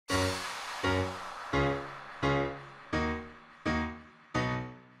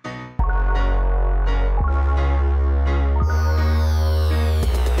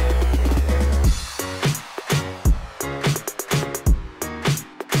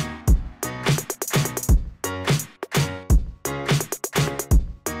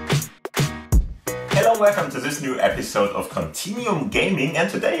welcome to this new episode of Continuum Gaming, and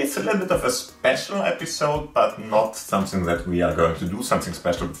today it's a little bit of a special episode, but not something that we are going to do something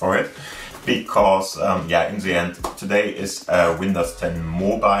special for it, because in the end today is a Windows 10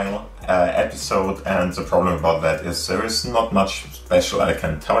 mobile episode, and the problem about that is there is not much special I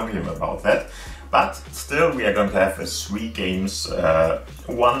can tell you about that. But still, we are going to have 3 games,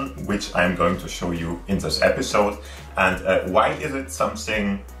 one which I'm going to show you in this episode. And why is it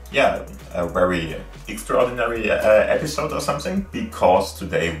something, a very extraordinary episode or something? Because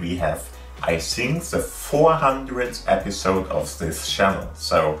today we have, I think, the 400th episode of this channel.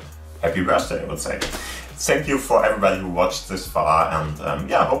 So, happy birthday, I would say. Thank you for everybody who watched this far, and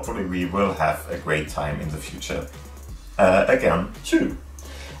hopefully we will have a great time in the future again too.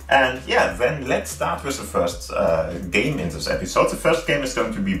 And then let's start with the first game in this episode. The first game is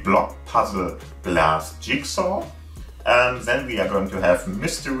going to be Block Puzzle Blast Jigsaw. And then we are going to have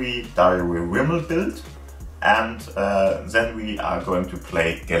Mystery Diary Rimmel Build. And then we are going to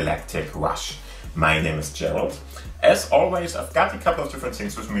play Galactic Rush. My name is Gerald. As always, I've got a couple of different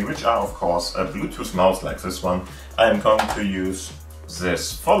things with me, which are of course a Bluetooth mouse like this one. I'm going to use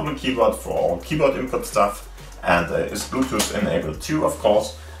this foldable keyboard for all keyboard input stuff. And it's Bluetooth enabled too, of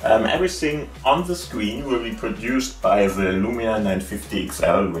course. Everything on the screen will be produced by the Lumia 950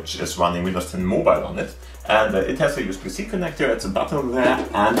 XL, which is running Windows 10 Mobile on it. And it has a USB-C connector at the bottom there,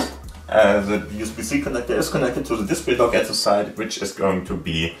 and the USB-C connector is connected to the display dock at the side, which is going to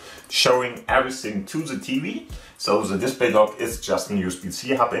be showing everything to the TV. So the display dock is just a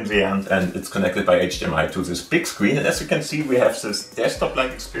USB-C hub in the end, and it's connected by HDMI to this big screen. And as you can see, we have this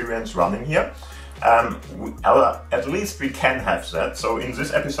desktop-like experience running here. At least we can have that. So in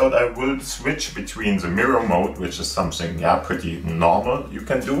this episode I will switch between the mirror mode, which is something pretty normal you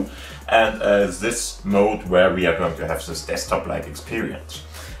can do, and this mode where we are going to have this desktop-like experience.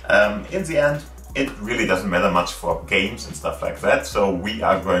 In the end, it really doesn't matter much for games and stuff like that, so we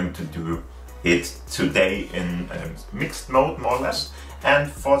are going to do it today in mixed mode, more or less.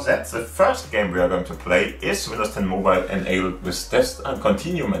 And for that, the first game we are going to play is Windows 10 Mobile enabled with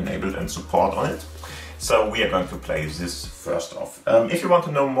Continuum enabled and support on it. So we are going to play this first off. If you want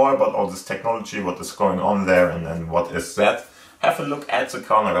to know more about all this technology, what is going on there and what is that, have a look at the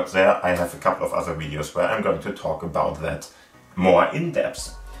corner up there. I have a couple of other videos where I'm going to talk about that more in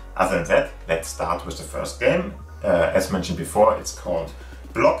depth. Other than that, let's start with the first game. As mentioned before, it's called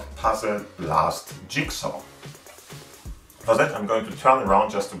Block Puzzle Blast Jigsaw. For that, I'm going to turn around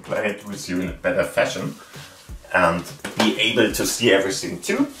just to play it with you in a better fashion and be able to see everything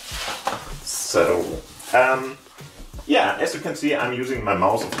too. So, as you can see, I'm using my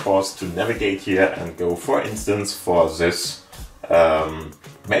mouse, of course, to navigate here and go, for instance, for this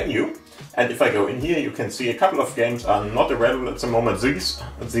menu. And if I go in here, you can see a couple of games are not available at the moment.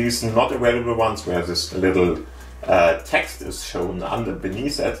 These not available ones, where this little text is shown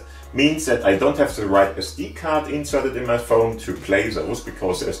beneath it, means that I don't have the right SD card inserted in my phone to play those,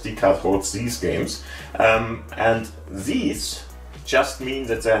 because the SD card holds these games. And these just mean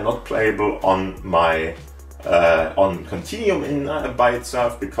that they are not playable on my on Continuum by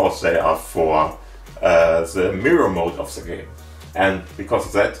itself, because they are for the mirror mode of the game. And because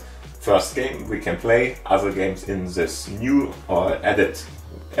of that, first game we can play. Other games in this new or added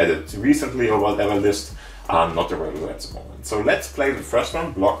recently or whatever list are not available at the moment. So let's play the first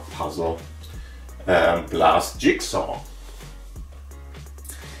one, Block Puzzle Blast Jigsaw.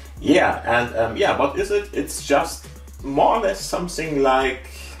 What is it? It's just more or less something like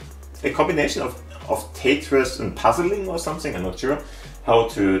a combination of Tetris and puzzling or something. I'm not sure how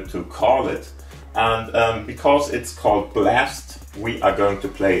to call it. And because it's called Blast, we are going to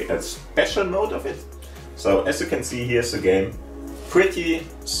play a special mode of it. So as you can see, here's the game. Pretty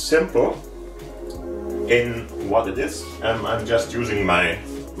simple in what it is. I'm just using my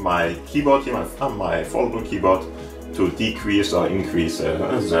keyboard here, my foldable keyboard, to decrease or increase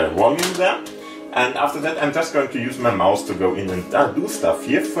the volume there. And after that, I'm just going to use my mouse to go in and do stuff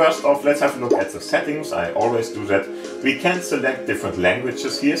here. First off, let's have a look at the settings. I always do that. We can select different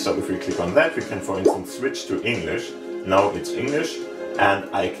languages here. So if we click on that, we can, for instance, switch to English. Now it's English. And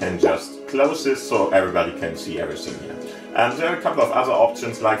I can just close this so everybody can see everything here. There are a couple of other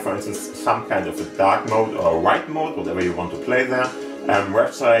options, like for instance some kind of a dark mode or a white mode, whatever you want to play there.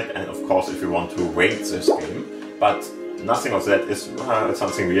 Website, and of course if you want to rate this game. But nothing of that is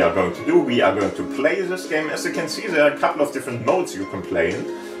something we are going to do. We are going to play this game. As you can see, there are a couple of different modes you can play in.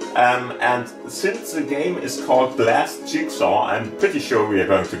 And since the game is called Blast Jigsaw, I'm pretty sure we are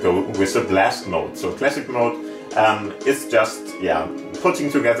going to go with the Blast mode. So classic mode is just putting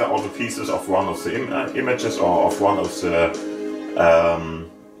together all the pieces of one of the images or of one of the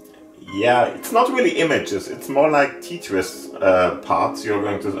yeah, it's not really images, it's more like Tetris parts you're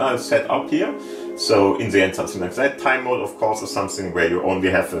going to set up here. So in the end, something like that. Time mode, of course, is something where you only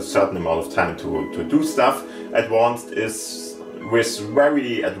have a certain amount of time to do stuff. Advanced is with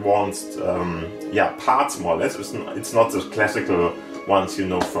very advanced yeah, parts, more or less. It's not the classical ones you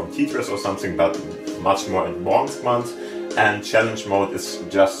know from Tetris or something, but much more advanced ones. And challenge mode is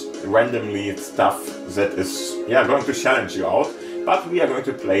just randomly stuff that is, yeah, going to challenge you out. But we are going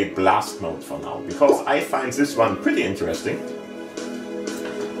to play blast mode for now, because I find this one pretty interesting.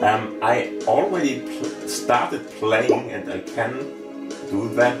 I already started playing and I can do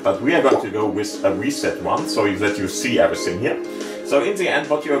that, but we are going to go with a reset one so that you see everything here. So in the end,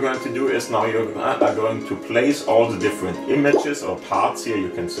 what you are going to do is now you are going to place all the different images or parts here, you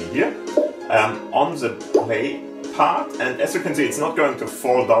can see here, on the play part. And as you can see, it's not going to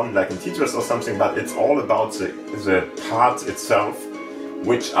fall down like in Tetris or something, but it's all about the parts itself,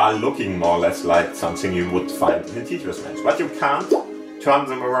 which are looking more or less like something you would find in a Tetris match. But you can't turn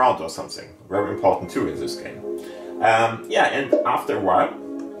them around or something. Very important too in this game. Yeah, and after a while,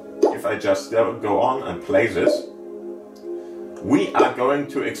 if I just go on and play this, we are going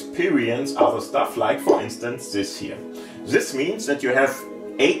to experience other stuff, like for instance this here. This means that you have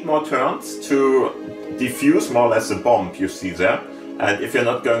 8 more turns to defuse more or less the bomb you see there. And if you're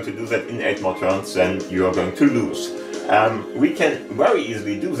not going to do that in 8 more turns, then you are going to lose. We can very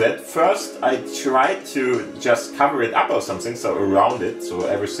easily do that. First, I tried to just cover it up or something, so around it, so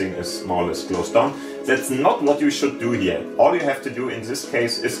everything is more or less closed down. That's not what you should do here. All you have to do in this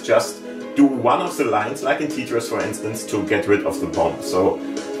case is just do one of the lines, like in Tetris for instance, to get rid of the bomb. So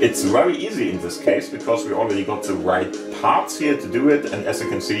it's very easy in this case, because we already got the right parts here to do it, and as you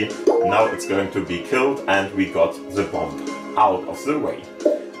can see, now it's going to be killed and we got the bomb out of the way.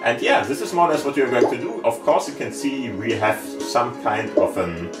 And yeah, this is more or less what you're going to do. Of course, you can see we have some kind of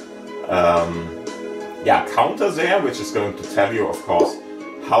an yeah, counter there, which is going to tell you, of course,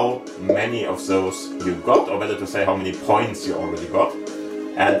 how many of those you got, or better to say, how many points you already got.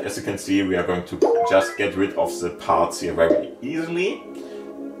 And as you can see, we are going to just get rid of the parts here very easily.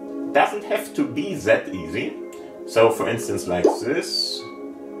 Doesn't have to be that easy. So for instance, like this,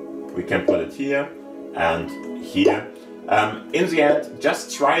 we can put it here and here. In the end,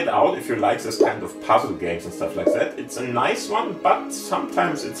 just try it out if you like this kind of puzzle games and stuff like that. It's a nice one, but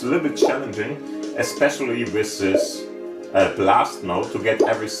sometimes it's a little bit challenging, especially with this blast mode, to get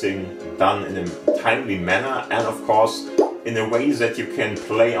everything done in a timely manner, and of course in a way that you can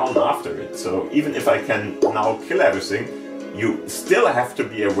play on after it. So even if I can now kill everything, you still have to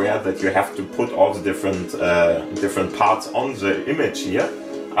be aware that you have to put all the different parts on the image here.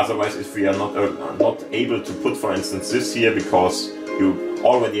 Otherwise, if we are not able to put, for instance, this here, because you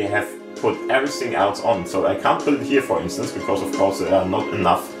already have put everything else on. So I can't put it here, for instance, because of course there are not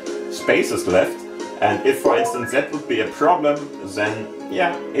enough spaces left. And if, for instance, that would be a problem, then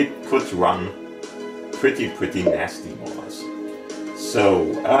yeah, it could run pretty nasty, more or less. So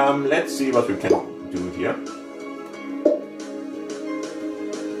let's see what we can do here.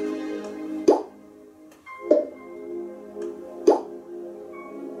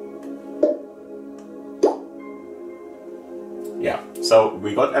 Yeah, so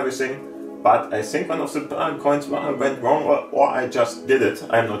we got everything, but I think one of the coins went wrong, or I just did it.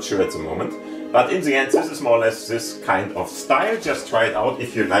 I'm not sure at the moment. But in the end, this is more or less this kind of style. Just try it out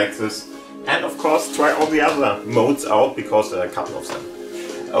if you like this. And of course, try all the other modes out, because there are a couple of them.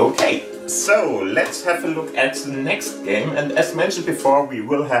 Okay, so let's have a look at the next game. And as mentioned before, we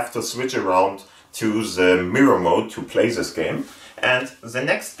will have to switch around to the mirror mode to play this game. And the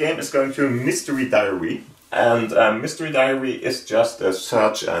next game is going to Mystery Diary. And Mystery Diary is just a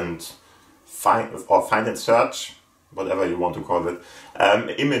search and find and search, whatever you want to call it,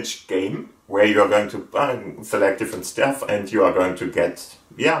 image game, where you are going to select different stuff and you are going to get,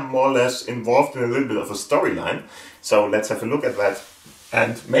 yeah, more or less involved in a little bit of a storyline. So let's have a look at that,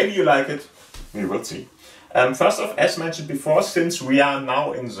 and maybe you like it, we will see. First off, as mentioned before, since we are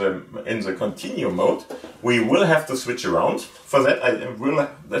now in the Continuum mode, we will have to switch around. For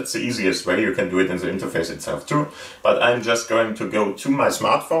that, that's the easiest way. You can do it in the interface itself too. But I'm just going to go to my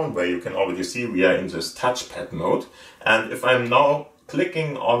smartphone, where you can already see we are in this touchpad mode. And if I'm now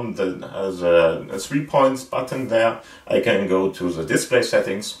clicking on the 3 points button there, I can go to the display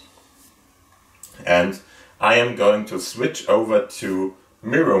settings, and I am going to switch over to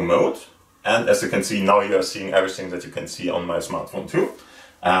mirror mode. And as you can see, now you are seeing everything that you can see on my smartphone too.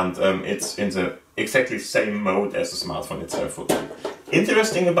 And it's in the exactly same mode as the smartphone itself would be.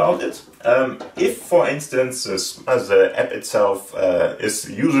 Interesting about it, if for instance the app itself is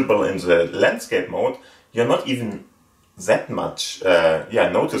usable in the landscape mode, you're not even that much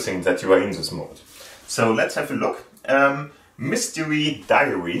noticing that you are in this mode. So let's have a look. Mystery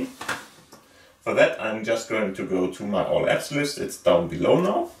Diary. For that I'm just going to go to my all apps list. It's down below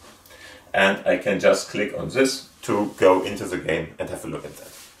now. And I can just click on this to go into the game and have a look at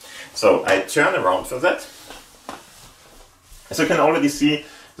that. So I turn around for that. As you can already see,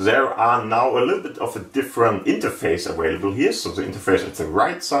 there are now a little bit of a different interface available here. So the interface at the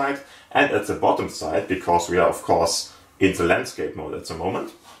right side and at the bottom side, because we are of course in the landscape mode at the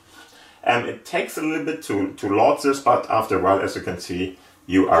moment. It takes a little bit to load this, but after a while, as you can see,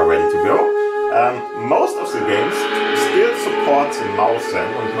 you are ready to go. Most of the games still support the mouse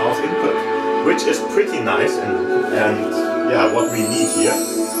and mouse input, which is pretty nice and yeah, what we need here.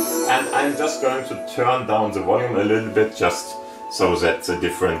 And I'm just going to turn down the volume a little bit, just so that the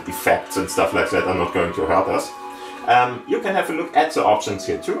different effects and stuff like that are not going to hurt us. You can have a look at the options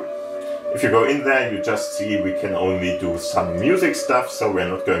here too. If you go in there, you just see we can only do some music stuff, so we're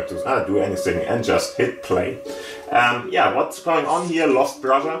not going to do anything, and just hit play. Yeah, what's going on here, Lost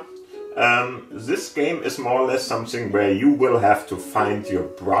Brother? This game is more or less something where you will have to find your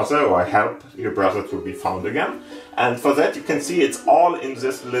brother or help your brother to be found again. And for that you can see it's all in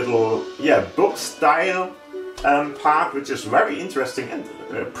this little book style part, which is very interesting and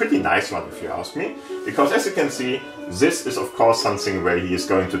a pretty nice one if you ask me. Because as you can see, this is of course something where he is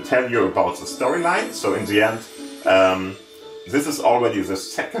going to tell you about the storyline. So in the end, this is already the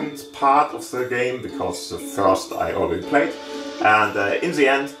second part of the game, because the first I already played. And in the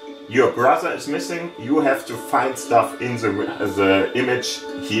end, your brother is missing. You have to find stuff in the image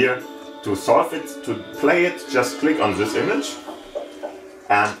here to solve it. To play it, just click on this image.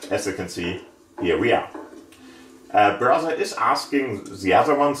 And as you can see, here we are. Brother is asking the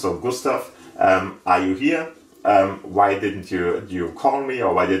other one, so Gustav, are you here? Why didn't you call me,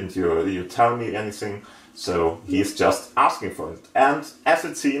 or why didn't you tell me anything? So he's just asking for it. And as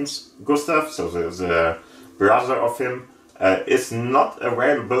it seems, Gustav, so the brother of him, is not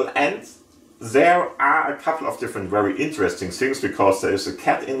available, and there are a couple of different very interesting things, because there is a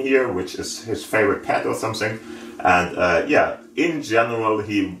cat in here, which is his favorite pet or something. And yeah, in general,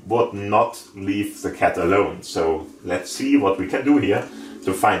 he would not leave the cat alone. So let's see what we can do here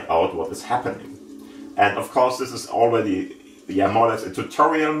to find out what is happening. And of course, this is already more or less a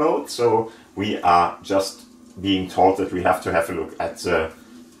tutorial mode. So we are just being told that we have to have a look at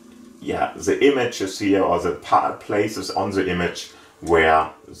the images here, or the places on the image where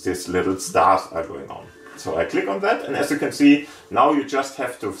these little stars are going on. So I click on that, and as you can see, now you just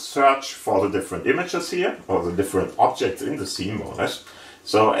have to search for the different images here, or the different objects in the scene, more or less.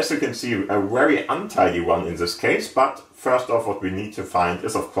 So as you can see, a very untidy one in this case, but first off, what we need to find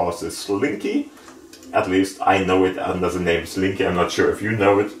is of course this Slinky. At least I know it under the name Slinky. I'm not sure if you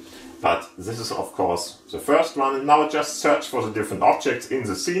know it, but this is of course the first one. And now just search for the different objects in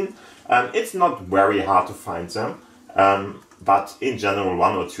the scene. It's not very hard to find them, but in general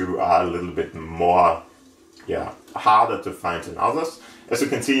one or two are a little bit more harder to find than others. As you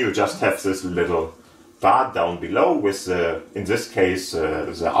can see, you just have this little bar down below with, in this case,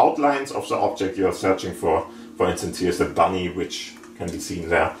 the outlines of the object you are searching for. For instance, here's the bunny, which can be seen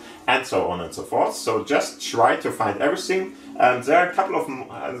there, and so on and so forth. So just try to find everything. There are a couple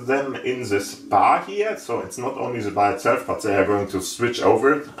of them in this bar here, so it's not only the bar itself, but they are going to switch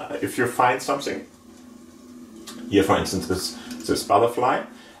over if you find something. Here, for instance, is this butterfly.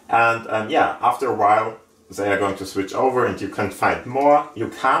 And yeah, after a while, they are going to switch over and you can find more. You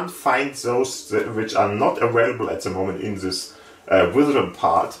can't find those which are not available at the moment in this visible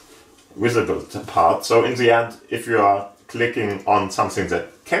part. So in the end, if you are clicking on something that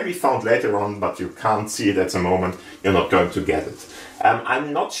can be found later on, but you can't see it at the moment, you're not going to get it.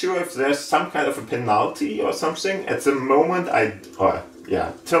 I'm not sure if there's some kind of a penalty or something. At the moment,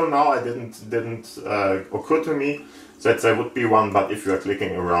 till now, I didn't occur to me that there would be one, but if you are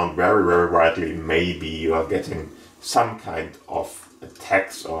clicking around very, very widely, maybe you are getting some kind of a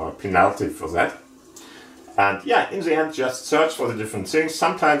tax or penalty for that. And yeah, in the end, just search for the different things.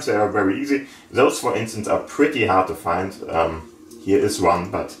 Sometimes they are very easy. Those, for instance, are pretty hard to find. Here is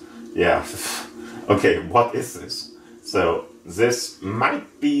one, but yeah. Okay, what is this? So this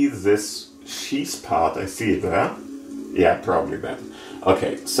might be this cheese part. I see it there. Yeah, probably that.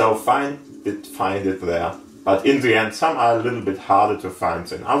 Okay, so find it there. But in the end, some are a little bit harder to find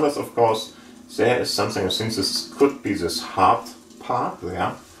than others, of course. There is something, I think this could be this heart part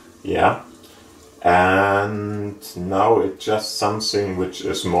there. Yeah. And now it's just something which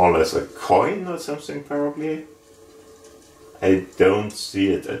is more or less a coin or something, probably. I don't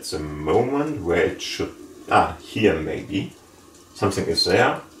see it at the moment where it should... here maybe. Something is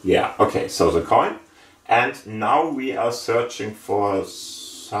there. Yeah, okay, so the coin. And now we are searching for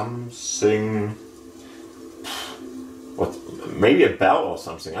something, what, maybe a bell or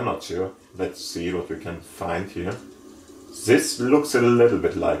something, I'm not sure. Let's see what we can find here. This looks a little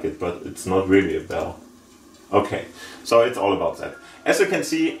bit like it, but it's not really a bell. Okay, so it's all about that. As you can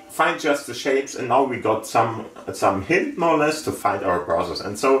see, find just the shapes, and now we got some hint more or less to find our browsers.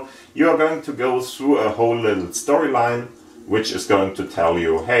 And so you are going to go through a whole little storyline, which is going to tell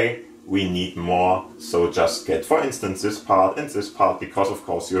you, hey, we need more, so just get, for instance, this part and this part, because of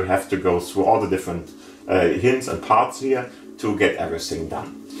course you have to go through all the different hints and parts here to get everything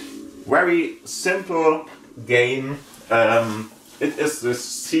done. Very simple game. It is this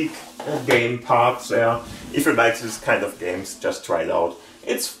seek game part there. If you like this kind of games, just try it out.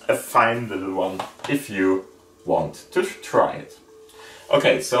 It's a fine little one if you want to try it.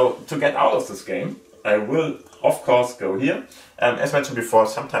 Okay, so to get out of this game, I will of course go here. As mentioned before,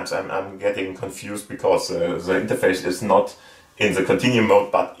 sometimes I'm getting confused because the interface is not in the Continuum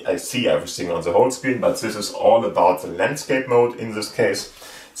mode, but I see everything on the whole screen. But this is all about the landscape mode in this case.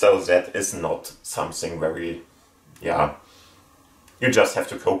 So that is not something very, yeah, you just have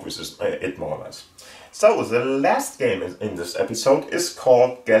to cope with it more or less. So the last game in this episode is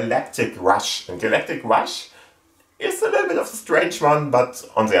called Galactic Rush. And Galactic Rush is a little bit of a strange one, but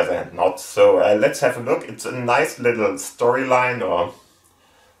on the other hand not. So let's have a look. It's a nice little storyline, or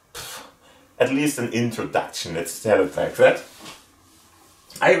at least an introduction, let's tell it like that.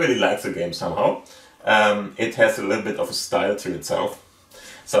 I really like the game somehow. It has a little bit of a style to itself.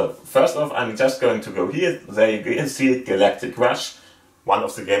 So first off, I'm just going to go here. There you can see it, Galactic Rush. One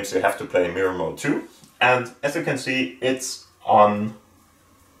of the games you have to play in mirror mode too. And as you can see, it's on,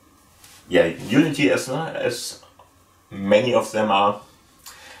 yeah, Unity as many of them are.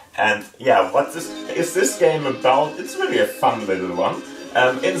 And yeah, what is this game about? It's really a fun little one.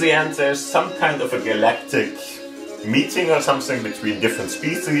 In the end, there's some kind of a galactic meeting or something between different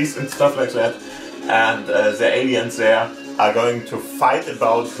species and stuff like that. And the aliens there are going to fight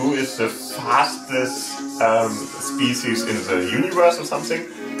about who is the fastest species in the universe or something.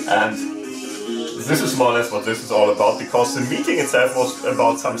 And this is more or less what this is all about, because the meeting itself was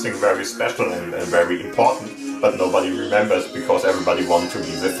about something very special and very important, but nobody remembers because everybody wants to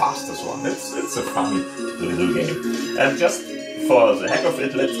be the fastest one. It's a funny little game. And just for the heck of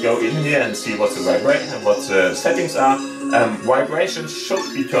it, let's go in here and see what the settings are. Vibrations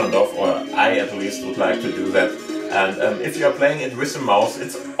should be turned off, or I at least would like to do that. And if you are playing it with a mouse,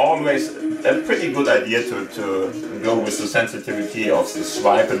 it's always a pretty good idea to go with the sensitivity of the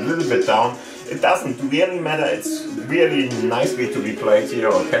swipe a little bit down. It doesn't really matter, it's really nicely to be played here,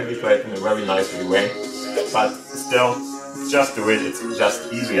 or can be played in a very nice way. But still, just do it, it's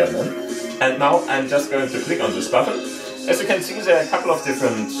just easier then. And now I'm just going to click on this button. As you can see, there are a couple of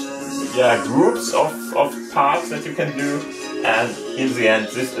different groups of parts that you can do. And in the end,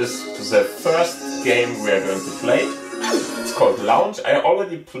 this is the first game we are going to play. It's called Lounge. I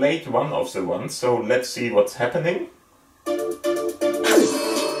already played one of the ones, so let's see what's happening.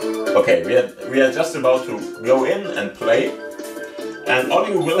 Okay, we are just about to go in and play. And all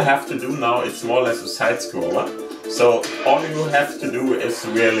you will have to do now is more or less a side scroller. So all you have to do is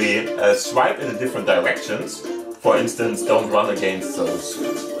really swipe in different directions. For instance, don't run against those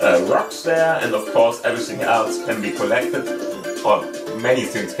rocks there, and of course everything else can be collected, or many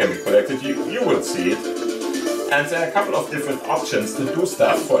things can be collected, you will see it. And there are a couple of different options to do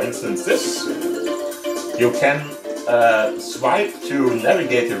stuff. For instance, this, you can swipe to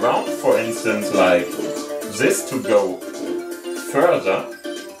navigate around, for instance like this to go further.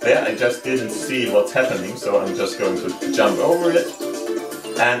 There I just didn't see what's happening, so I'm just going to jump over it.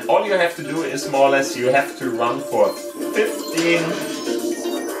 And all you have to do is more or less you have to run for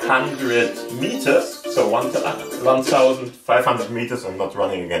 1500 meters, so 1500 meters. I'm not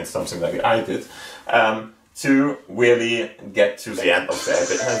running against something like I did, to really get to the end of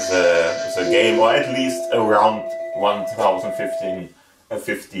the game, or at least around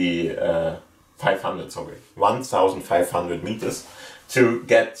 1500 meters to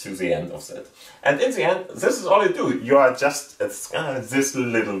get to the end of that. And in the end, this is all you do. You are just this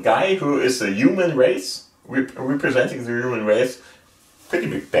little guy who is a human race, representing the human race. Pretty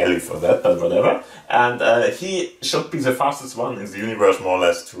big belly for that, but whatever. And he should be the fastest one in the universe, more or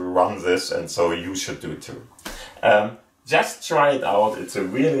less, to run this, and so you should do it too. Just try it out. It's a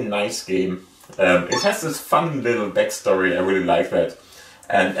really nice game. It has this fun little backstory. I really like that.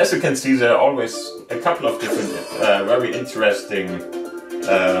 And as you can see, there are always a couple of different very interesting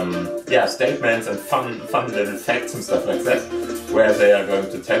yeah, statements and fun little facts and stuff like that, where they are going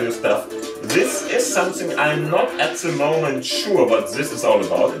to tell you stuff. This is something I'm not at the moment sure what this is all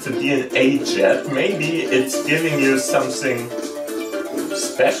about. It's a DNA jet. Maybe it's giving you something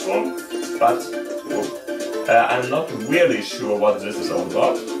special, but I'm not really sure what this is all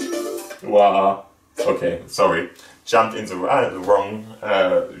about. Wow. Okay, sorry. Jumped in the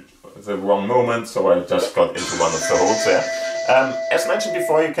wrong moment, so I just got into one of the holes there. As mentioned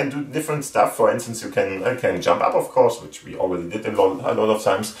before, you can do different stuff. For instance, you can jump up, of course, which we already did a lot of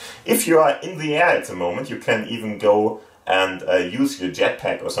times. If you are in the air at the moment, you can even go and use your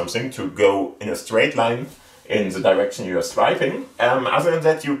jetpack or something to go in a straight line in the direction you are swiping. Other than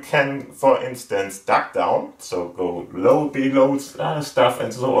that, you can, for instance, duck down, so go low, below stuff,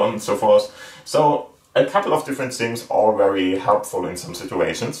 and so on and so forth. So a couple of different things, all very helpful in some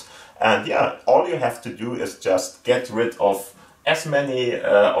situations. And yeah, all you have to do is just get rid of as many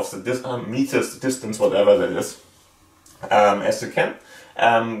of the meters, distance, whatever that is, as you can.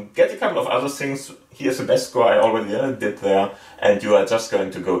 Get a couple of other things. Here's the best score I already did there, and you are just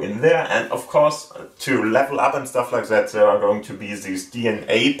going to go in there. And of course, to level up and stuff like that, there are going to be these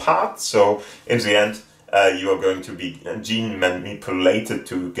DNA parts. So in the end, you are going to be gene manipulated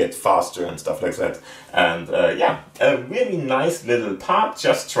to get faster and stuff like that. And yeah, a really nice little part.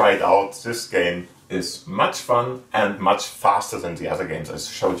 Just try it out. This game is much fun and much faster than the other games I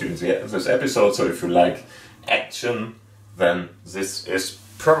showed you in this episode. So if you like action, then this is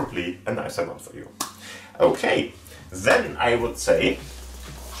probably a nicer one for you. Okay, then I would say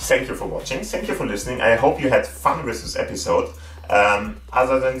thank you for watching, thank you for listening. I hope you had fun with this episode.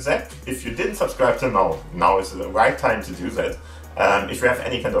 Other than that, if you didn't subscribe to now is the right time to do that. If you have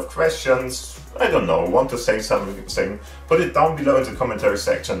any kind of questions, I don't know, want to say something, put it down below in the commentary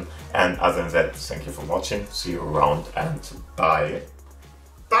section. And other than that, thank you for watching, see you around, and bye.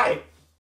 Bye!